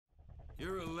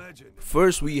You're a legend.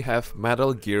 First we have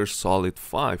Metal Gear Solid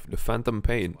 5, The Phantom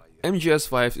Pain.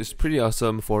 MGS5 is pretty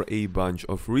awesome for a bunch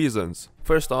of reasons.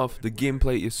 First off, the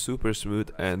gameplay is super smooth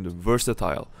and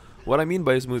versatile. What I mean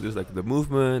by smooth is like the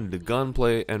movement, the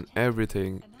gunplay, and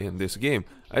everything in this game.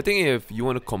 I think if you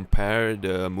want to compare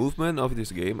the movement of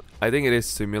this game, I think it is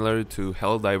similar to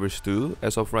Helldivers 2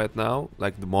 as of right now,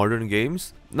 like the modern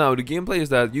games. Now, the gameplay is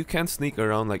that you can sneak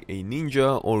around like a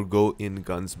ninja or go in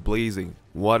guns blazing.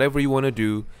 Whatever you want to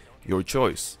do, your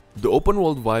choice. The open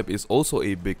world vibe is also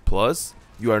a big plus.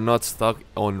 You are not stuck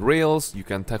on rails, you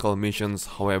can tackle missions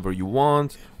however you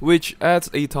want, which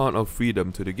adds a ton of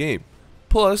freedom to the game.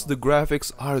 Plus, the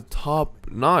graphics are top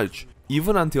notch,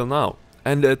 even until now,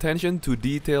 and the attention to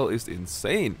detail is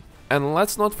insane. And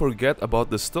let's not forget about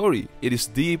the story. It is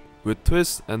deep, with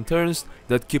twists and turns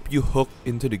that keep you hooked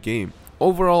into the game.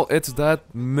 Overall, it's that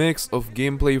mix of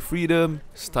gameplay freedom,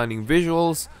 stunning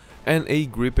visuals, and a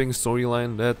gripping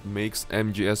storyline that makes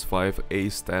MGS5 a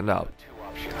standout.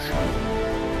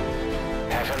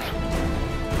 Heaven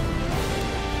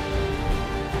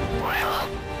or hell?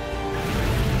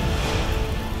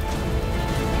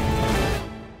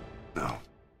 No.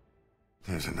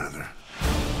 There's another.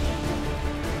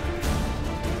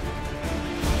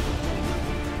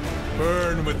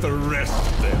 Burn with the rest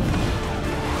of them.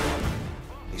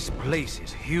 This place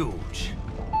is huge.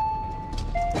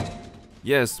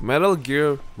 Yes, Metal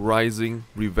Gear Rising: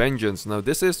 Revengeance. Now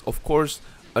this is of course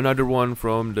another one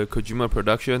from the Kojima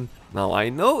production. Now I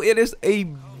know it is a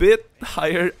bit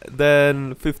higher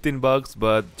than 15 bucks,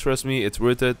 but trust me, it's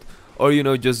worth it. Or you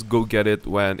know, just go get it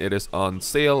when it is on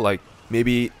sale, like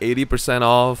maybe 80%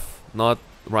 off, not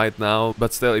right now,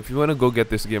 but still, if you want to go get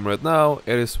this game right now,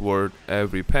 it is worth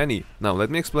every penny. Now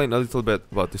let me explain a little bit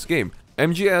about this game.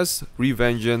 MGS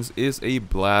Revengeance is a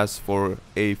blast for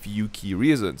a few key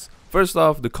reasons. First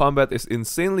off, the combat is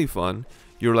insanely fun.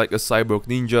 You're like a cyborg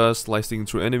ninja slicing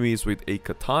through enemies with a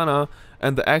katana,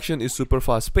 and the action is super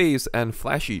fast paced and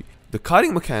flashy. The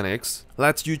cutting mechanics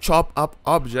lets you chop up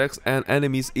objects and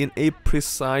enemies in a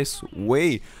precise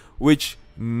way, which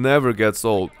never gets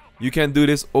old. You can do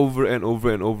this over and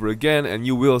over and over again, and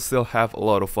you will still have a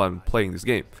lot of fun playing this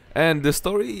game. And the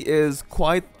story is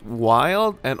quite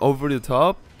wild and over the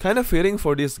top, kind of fitting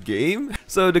for this game.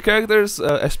 So the characters,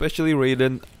 especially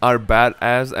Raiden, are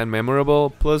badass and memorable,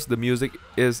 plus the music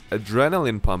is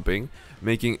adrenaline pumping,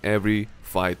 making every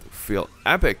fight feel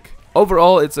epic.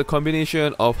 Overall, it's a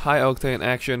combination of high-octane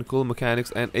action, cool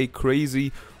mechanics, and a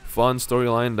crazy, fun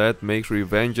storyline that makes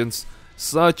Revengeance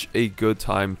such a good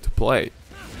time to play.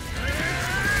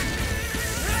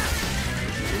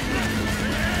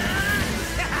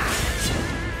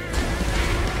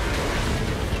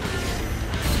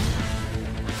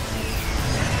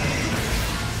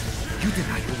 You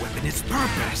deny your weapon its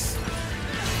purpose.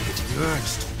 It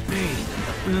yearns to bathe in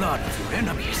the blood of your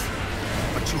enemies,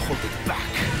 but you hold it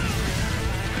back.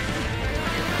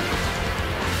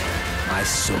 My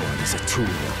sword is a tool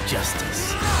of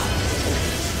justice.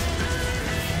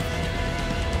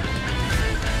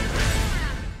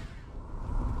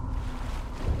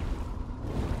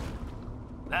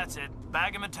 That's it.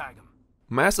 Bag 'em and tag 'em.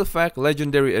 Mass Effect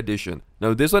Legendary Edition.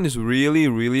 Now this one is really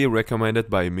recommended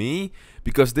by me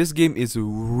because this game is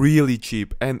really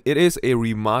cheap and it is a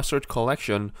remastered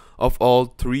collection of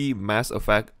all 3 Mass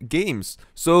Effect games.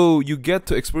 So you get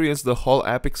to experience the whole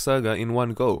epic saga in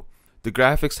one go. The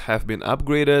graphics have been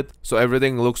upgraded, so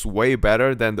everything looks way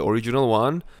better than the original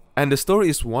one. And the story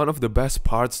is one of the best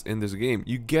parts in this game.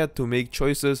 You get to make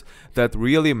choices that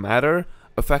really matter,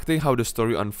 affecting how the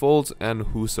story unfolds and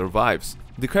who survives.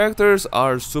 The characters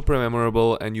are super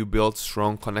memorable and you build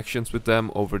strong connections with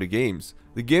them over the games.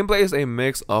 The gameplay is a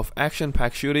mix of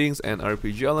action-packed shootings and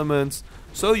RPG elements,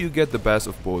 so you get the best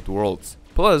of both worlds.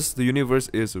 Plus, the universe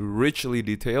is richly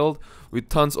detailed with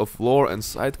tons of lore and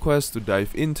side quests to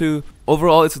dive into.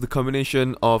 Overall, it's the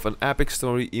combination of an epic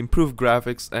story, improved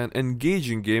graphics, and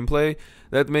engaging gameplay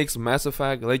that makes Mass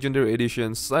Effect Legendary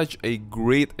Edition such a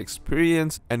great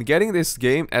experience. And getting this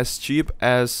game as cheap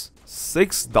as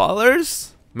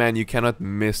 $6? Man, you cannot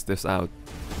miss this out.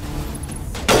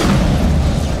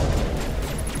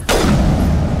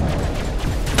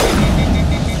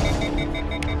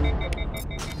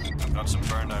 Got some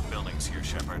burned out buildings here,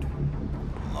 Shepard.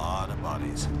 A lot of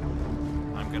bodies.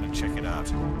 I'm gonna check it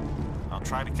out. I'll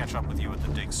try to catch up with you at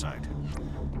the dig site.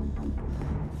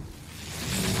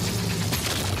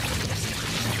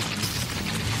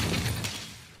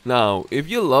 Now, if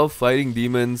you love fighting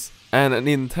demons and an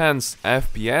intense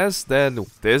FPS, then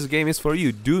this game is for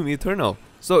you, Doom Eternal.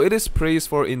 So it is praised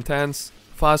for intense,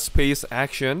 fast-paced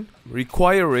action,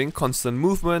 requiring constant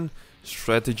movement,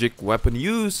 strategic weapon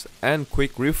use, and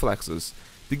quick reflexes.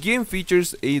 The game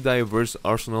features a diverse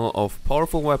arsenal of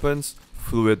powerful weapons,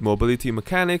 fluid mobility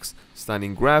mechanics,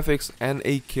 stunning graphics, and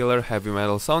a killer heavy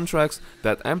metal soundtracks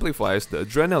that amplifies the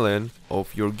adrenaline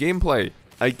of your gameplay.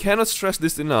 I cannot stress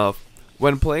this enough.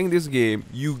 When playing this game,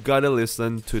 you gotta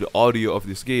listen to the audio of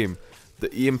this game.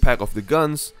 The impact of the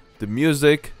guns, the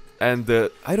music, and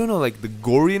the, I don't know, like the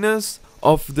goriness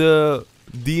of the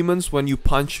demons when you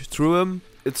punch through them.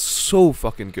 It's so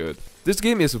fucking good. This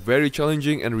game is very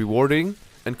challenging and rewarding,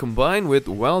 and combined with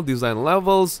well-designed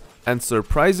levels and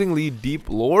surprisingly deep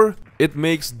lore, it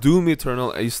makes Doom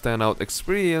Eternal a standout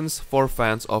experience for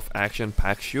fans of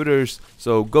action-packed shooters.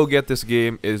 So go get this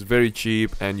game, it is very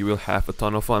cheap and you will have a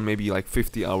ton of fun, maybe like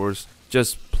 50 hours.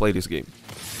 Just play this game.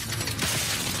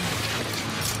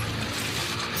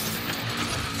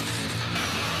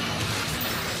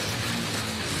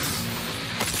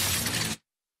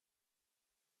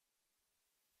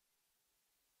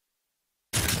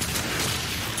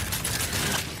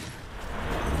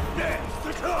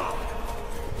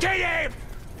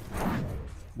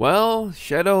 Well,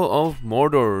 Shadow of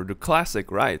Mordor, the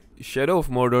classic, right? Shadow of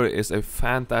Mordor is a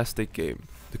fantastic game.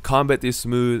 The combat is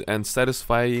smooth and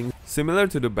satisfying, similar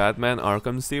to the Batman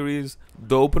Arkham series.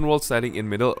 The open world setting in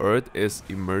Middle-earth is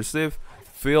immersive,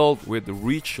 filled with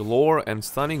rich lore and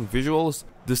stunning visuals.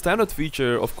 The standout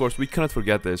feature, of course, we cannot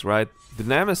forget this, right? The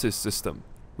Nemesis system,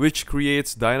 which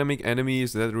creates dynamic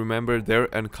enemies that remember their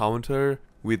encounter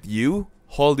with you,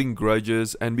 holding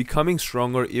grudges and becoming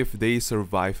stronger if they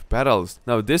survive battles.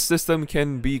 Now this system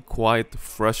can be quite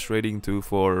frustrating too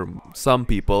for some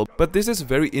people, but this is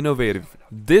very innovative.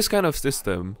 This kind of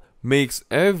system makes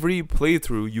every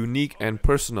playthrough unique and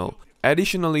personal.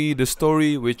 Additionally, the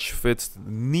story, which fits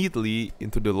neatly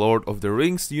into the Lord of the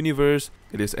Rings universe,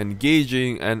 it is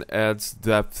engaging and adds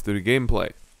depth to the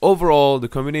gameplay. Overall, the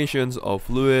combinations of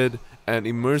fluid and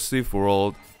immersive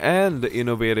world and the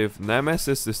innovative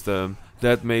Nemesis system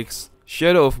that makes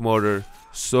Shadow of Mordor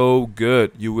so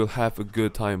good. You will have a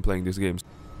good time playing this game.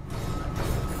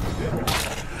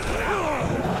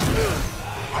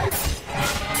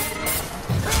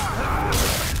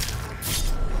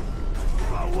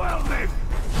 Well then,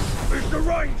 Mr.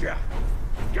 Ranger,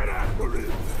 get after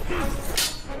him.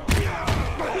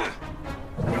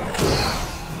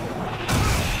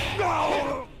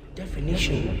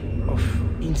 Definition of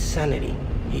insanity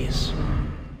is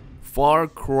Far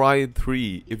Cry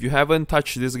 3. If you haven't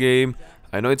touched this game,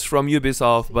 I know it's from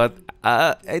Ubisoft, but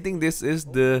I think this is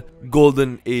the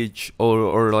golden age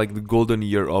or like the golden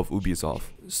year of Ubisoft.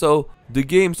 So the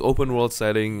game's open world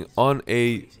setting on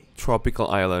a tropical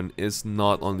island is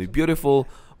not only beautiful,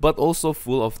 but also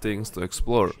full of things to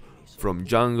explore. From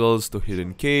jungles to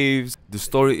hidden caves, the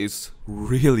story is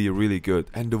really good,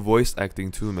 and the voice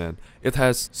acting too, man. It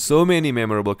has so many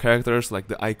memorable characters like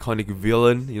the iconic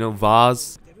villain, you know,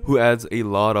 Vaz, who adds a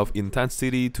lot of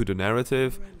intensity to the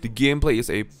narrative. The gameplay is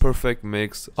a perfect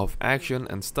mix of action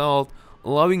and stealth,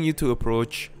 allowing you to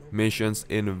approach missions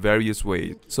in various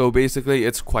ways. So basically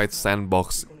it's quite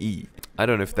sandbox-y. I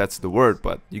don't know if that's the word,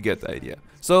 but you get the idea.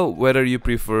 So whether you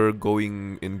prefer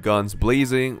going in guns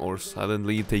blazing or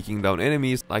suddenly taking down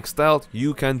enemies like stealth,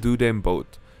 you can do them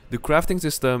both. The crafting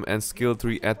system and skill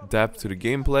tree add depth to the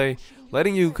gameplay,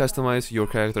 letting you customize your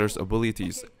character's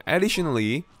abilities.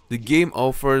 Additionally, the game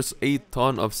offers a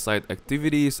ton of side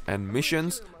activities and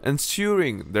missions,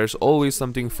 ensuring there's always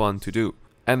something fun to do.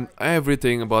 And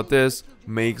everything about this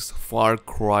makes Far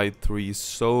Cry 3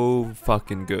 so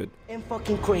fucking good. I'm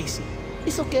fucking crazy.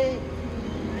 It's okay.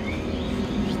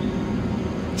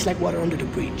 It's like water under the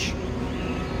bridge.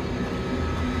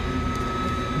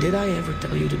 Did I ever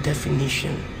tell you the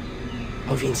definition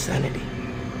of insanity?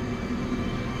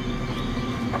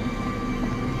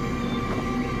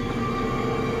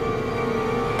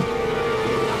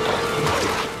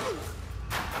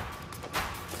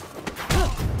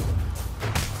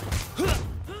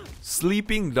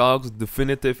 Sleeping Dogs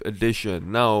Definitive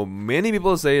Edition. Now, many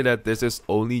people say that this is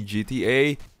only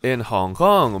GTA in Hong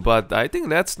Kong, but I think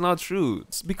that's not true.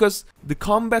 It's because the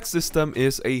combat system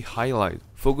is a highlight,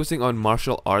 focusing on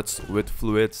martial arts with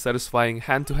fluid, satisfying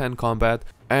hand-to-hand combat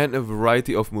and a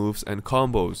variety of moves and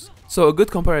combos. So a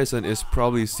good comparison is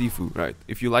probably Sifu, right?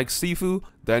 If you like Sifu,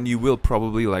 then you will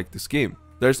probably like this game.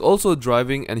 There's also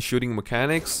driving and shooting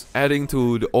mechanics, adding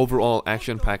to the overall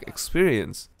action-packed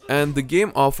experience. And the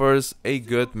game offers a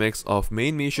good mix of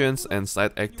main missions and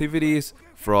side activities,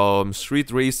 from street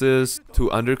races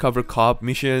to undercover cop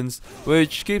missions,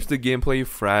 which keeps the gameplay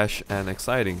fresh and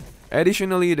exciting.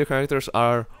 Additionally, the characters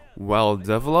are well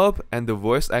developed and the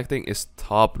voice acting is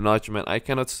top notch, man. I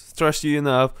cannot stress you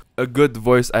enough, a good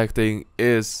voice acting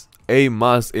is a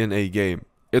must in a game.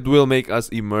 It will make us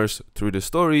immerse through the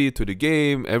story, to the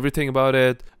game, everything about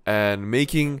it, and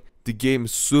making the game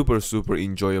super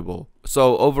enjoyable.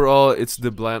 So overall, it's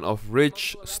the blend of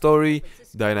rich story,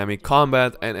 dynamic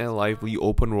combat, and a lively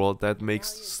open world that makes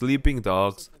Sleeping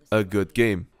Dogs a good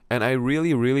game. And I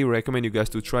really recommend you guys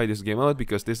to try this game out,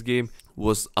 because this game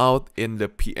was out in the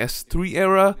PS3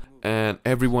 era and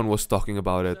everyone was talking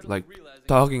about it, like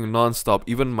talking non-stop.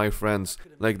 Even my friends,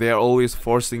 like, they are always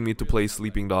forcing me to play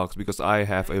Sleeping Dogs because I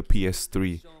have a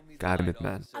PS3. God damn it,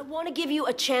 man. I want to give you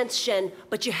a chance, Shen,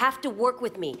 but you have to work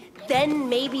with me. Then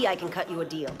maybe I can cut you a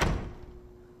deal.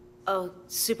 Oh,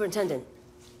 Superintendent,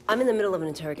 I'm in the middle of an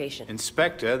interrogation.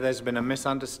 Inspector, there's been a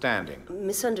misunderstanding.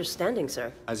 Misunderstanding,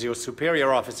 sir. As your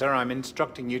superior officer, I'm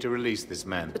instructing you to release this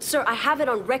man. But sir, I have it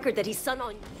on record that he's son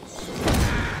on...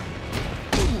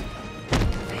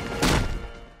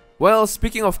 Well,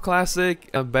 speaking of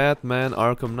classic, Batman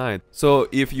Arkham Knight. So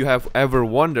if you have ever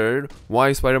wondered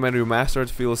why Spider-Man Remastered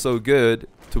feels so good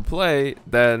to play,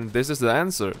 then this is the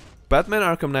answer. Batman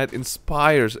Arkham Knight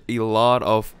inspires a lot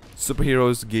of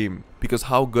superheroes game because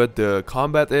how good the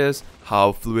combat is,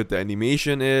 how fluid the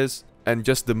animation is, and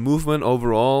just the movement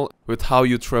overall with how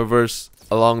you traverse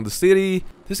along the city.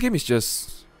 This game is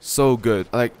just so good.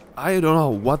 Like, I don't know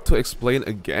what to explain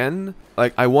again.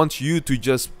 Like, I want you to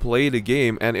just play the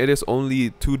game, and it is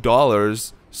only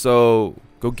 $2, so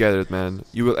go get it, man.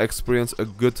 You will experience a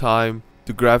good time.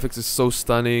 The graphics is so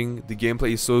stunning, the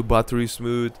gameplay is so buttery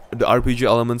smooth, the RPG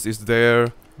elements is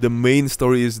there, the main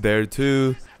story is there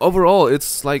too. Overall,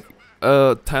 it's like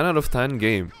a 10 out of 10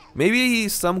 game. Maybe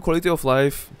some quality of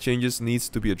life changes needs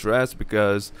to be addressed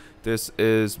because this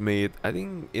is made, I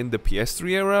think, in the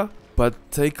PS3 era. But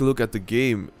take a look at the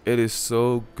game. It is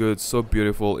so good, so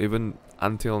beautiful, even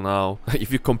until now.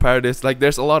 If you compare this, like,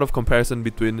 there's a lot of comparison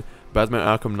between Batman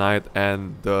Arkham Knight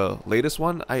and the latest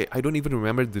one. I don't even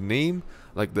remember the name.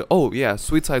 Like the, oh yeah,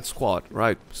 Suicide Squad,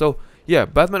 right? So yeah,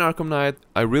 Batman Arkham Knight,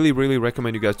 I really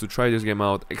recommend you guys to try this game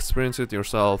out, experience it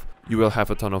yourself. You will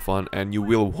have a ton of fun and you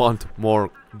will want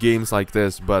more games like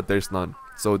this, but there's none.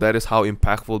 So that is how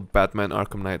impactful Batman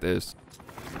Arkham Knight is.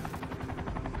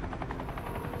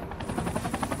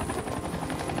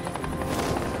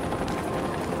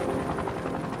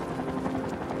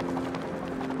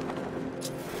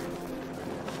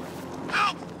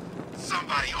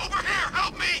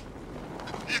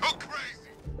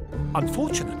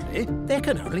 Unfortunately, there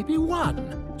can only be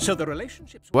one, so the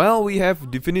relationships... Well, we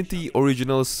have Divinity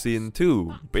Oringal Sin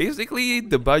 2. Basically,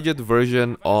 the budget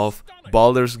version of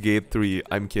Baldur's Gate 3.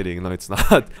 I'm kidding, no it's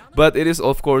not. But it is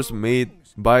of course made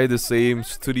by the same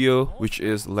studio, which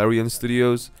is Larian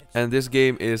Studios. And this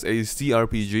game is a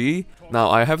CRPG. Now,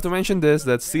 I have to mention this,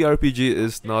 that CRPG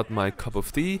is not my cup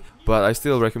of tea, but I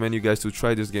still recommend you guys to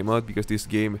try this game out because this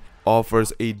game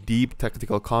offers a deep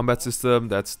tactical combat system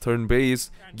that's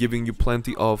turn-based, giving you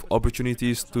plenty of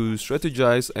opportunities to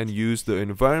strategize and use the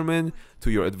environment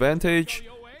to your advantage.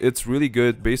 It's really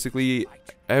good. Basically,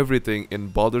 everything in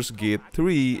Baldur's Gate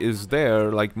 3 is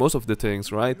there, like most of the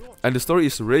things, right? And the story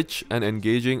is rich and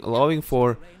engaging, allowing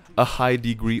for a high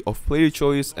degree of player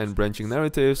choice and branching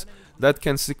narratives that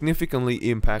can significantly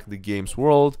impact the game's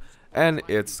world and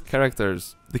its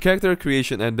characters. The character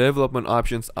creation and development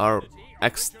options are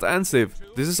extensive.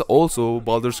 This is also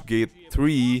Baldur's Gate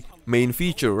 3 main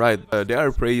feature, right? They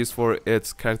are praised for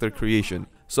its character creation.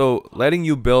 So, letting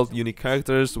you build unique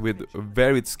characters with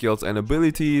varied skills and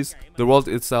abilities. The world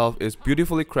itself is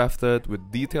beautifully crafted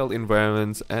with detailed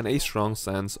environments and a strong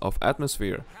sense of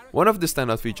atmosphere. One of the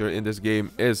standout features in this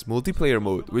game is multiplayer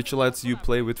mode, which lets you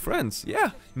play with friends,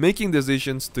 making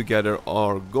decisions together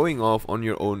or going off on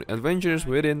your own adventures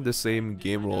within the same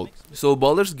game world. So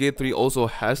Baldur's Gate 3 also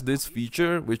has this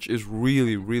feature, which is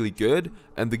really good,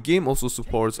 and the game also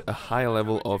supports a high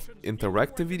level of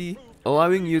interactivity,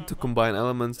 allowing you to combine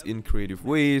elements in creative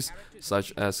ways,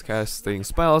 such as casting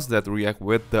spells that react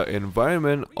with the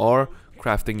environment or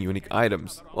crafting unique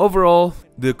items. Overall,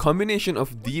 the combination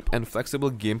of deep and flexible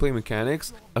gameplay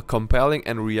mechanics, a compelling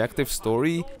and reactive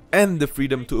story, and the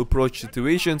freedom to approach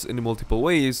situations in multiple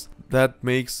ways that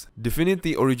makes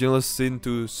Divinity Oringal Sin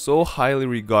 2 so highly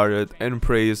regarded and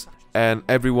praised. And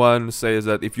everyone says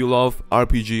that if you love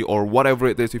RPG or whatever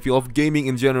it is, if you love gaming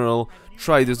in general,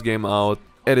 try this game out.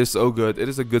 It is so good. It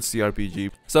is a good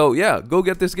CRPG. So yeah, go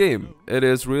get this game. It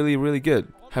is really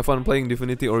good. Have fun playing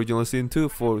Divinity Oringal Sin 2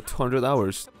 for 200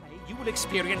 hours. You will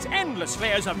experience endless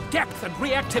layers of depth and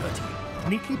reactivity.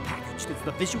 Neatly packaged is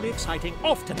the visually exciting,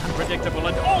 often unpredictable,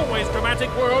 and always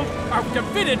dramatic world of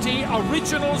Divinity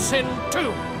Oringal Sin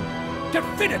 2.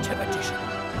 Definitive Edition.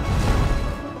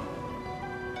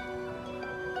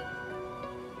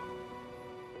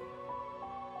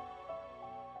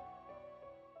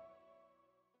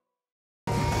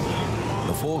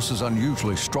 force is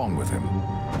unusually strong with him.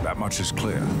 That much is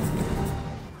clear.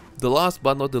 The last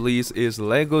but not the least is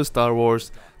LEGO Star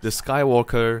Wars The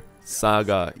Skywalker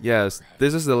Saga. Yes,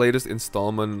 this is the latest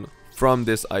installment from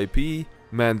this IP.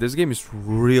 Man, this game is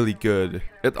really good.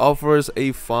 It offers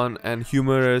a fun and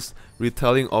humorous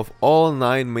retelling of all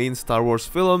 9 main Star Wars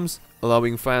films,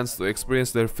 allowing fans to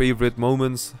experience their favorite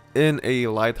moments in a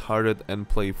light-hearted and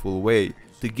playful way.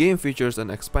 The game features an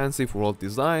expansive world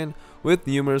design with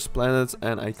numerous planets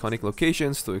and iconic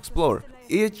locations to explore,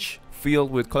 each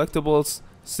filled with collectibles,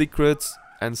 secrets,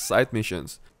 and side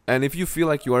missions. And if you feel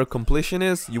like you are a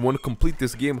completionist, you want to complete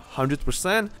this game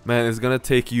 100%, man, it's gonna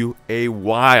take you a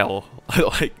while.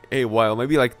 Like a while,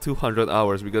 maybe like 200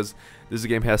 hours, because this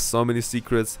game has so many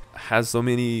secrets, has so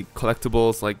many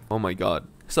collectibles, like oh my god.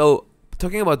 So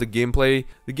talking about the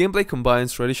gameplay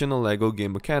combines traditional LEGO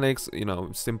game mechanics, you know,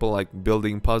 simple like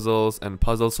building puzzles and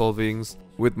puzzle solvings,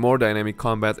 with more dynamic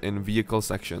combat in vehicle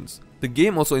sections. The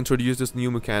game also introduces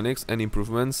new mechanics and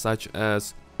improvements such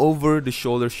as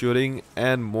over-the-shoulder shooting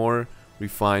and more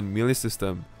refined melee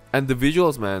system. And the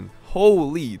visuals, man,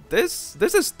 holy, this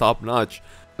is top-notch.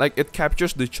 Like, it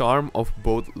captures the charm of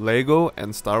both LEGO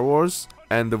and Star Wars,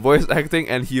 and the voice acting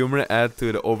and humor add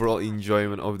to the overall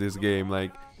enjoyment of this game.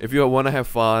 Like, if you want to have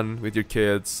fun with your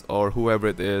kids or whoever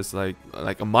it is, like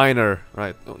a minor,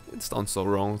 right? Oh, it sounds so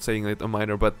wrong saying it a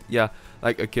minor, but yeah,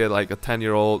 like a kid, like a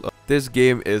 10-year-old, this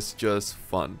game is just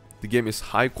fun. The game is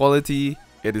high quality,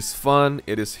 it is fun,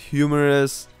 it is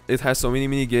humorous, it has so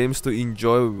many games to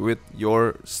enjoy with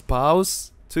your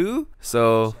spouse too.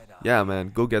 So yeah,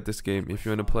 man, go get this game if you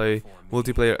want to play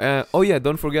multiplayer. And oh yeah,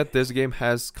 don't forget this game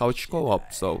has couch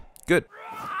co-op, so good.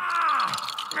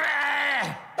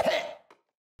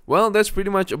 Well, that's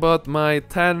pretty much about my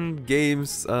 10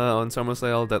 games on summer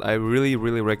sale that I really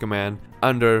recommend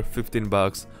under 15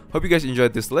 bucks. Hope you guys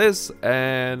enjoyed this list,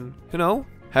 and you know,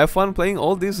 have fun playing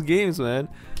all these games, man.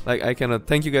 Like, I cannot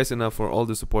thank you guys enough for all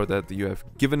the support that you have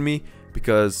given me,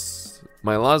 because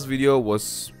my last video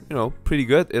was, you know, pretty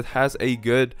good. It has a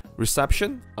good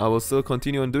reception. I will still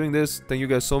continue on doing this. Thank you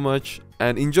guys so much,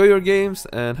 and enjoy your games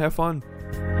and have fun.